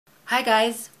Hi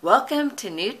guys, welcome to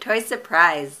New Toy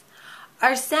Surprise.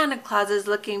 Our Santa Claus is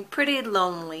looking pretty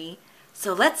lonely,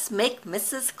 so let's make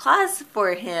Mrs. Claus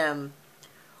for him.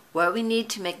 What we need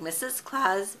to make Mrs.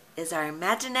 Claus is our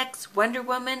Imaginext Wonder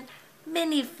Woman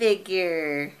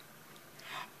minifigure.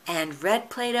 And red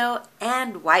Play-Doh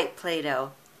and white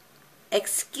Play-Doh.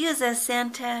 Excuse us,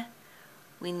 Santa.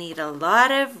 We need a lot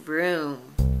of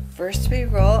room. First we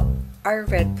roll our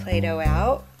red Play-Doh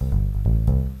out.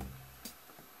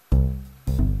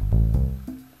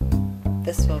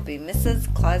 This will be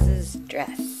Mrs. Claus's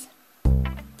dress.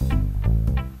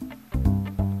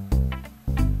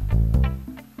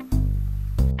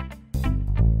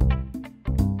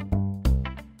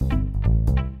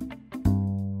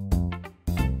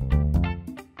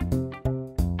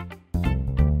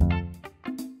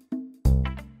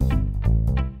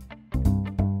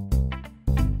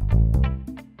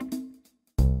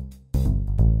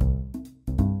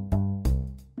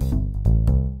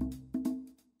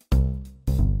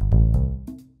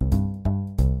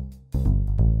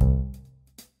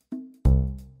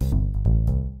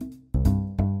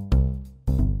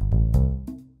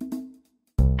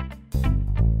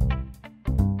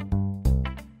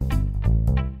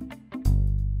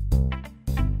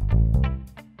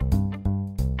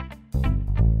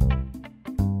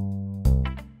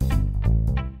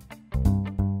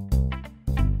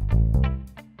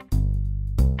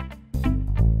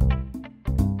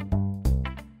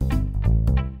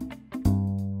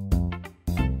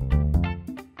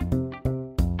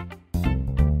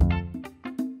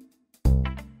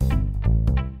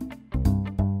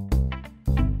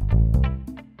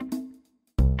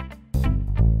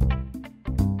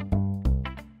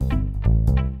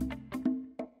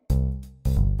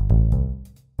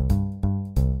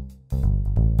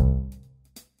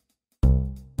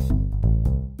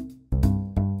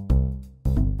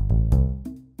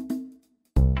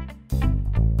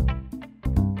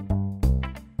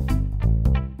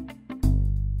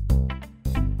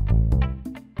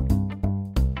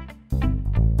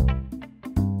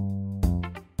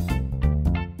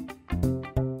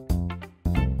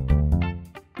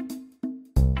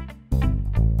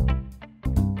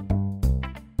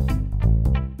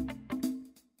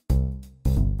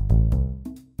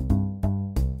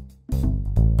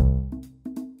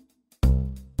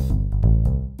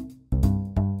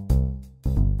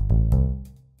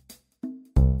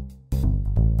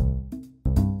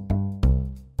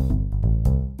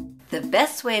 The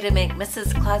best way to make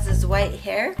Mrs. Claus's white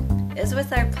hair is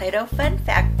with our Play-Doh Fun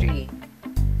Factory.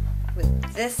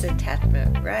 With this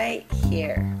attachment right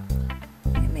here.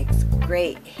 It makes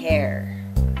great hair.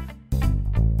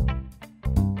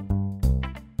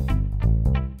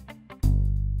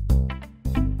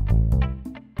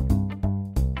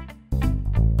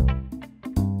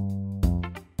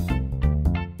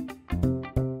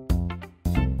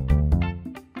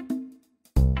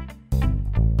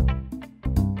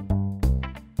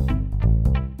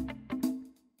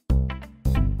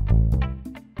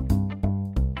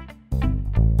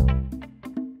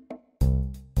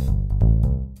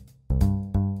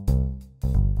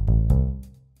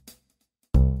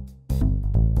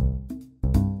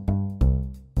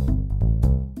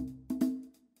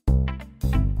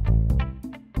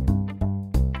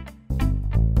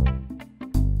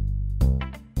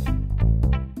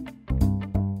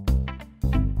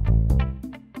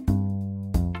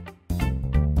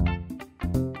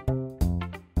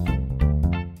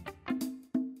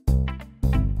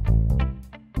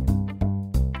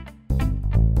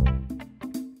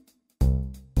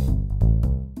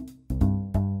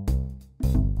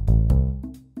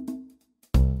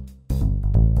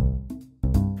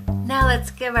 Now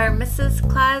let's give our Mrs.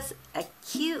 Claus a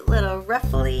cute little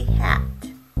ruffly hat.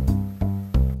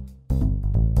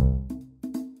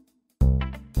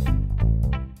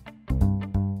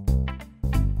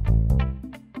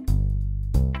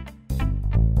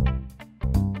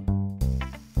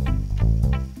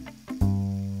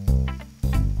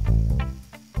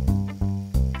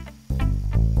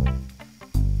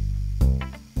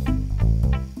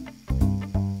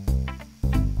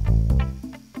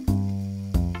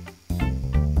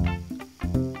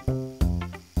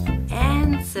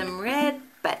 Some red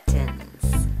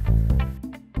buttons.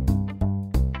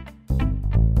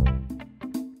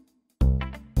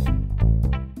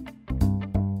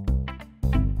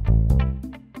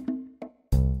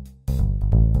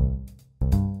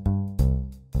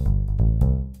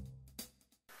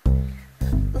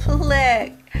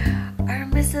 Look, our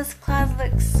Mrs. Claus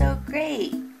looks so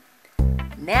great.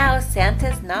 Now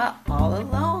Santa's not all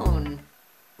alone.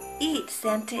 Eat,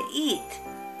 Santa, eat.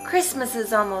 Christmas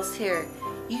is almost here.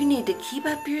 You need to keep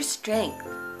up your strength.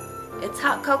 It's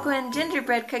hot cocoa and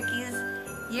gingerbread cookies,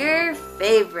 your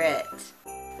favorite.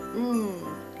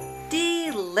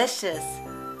 Delicious.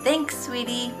 Thanks,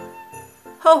 sweetie.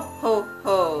 Ho, ho,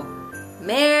 ho.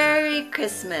 Merry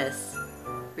Christmas.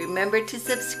 Remember to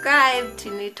subscribe to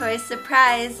New Toy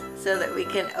Surprise so that we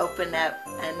can open up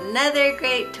another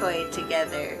great toy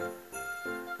together.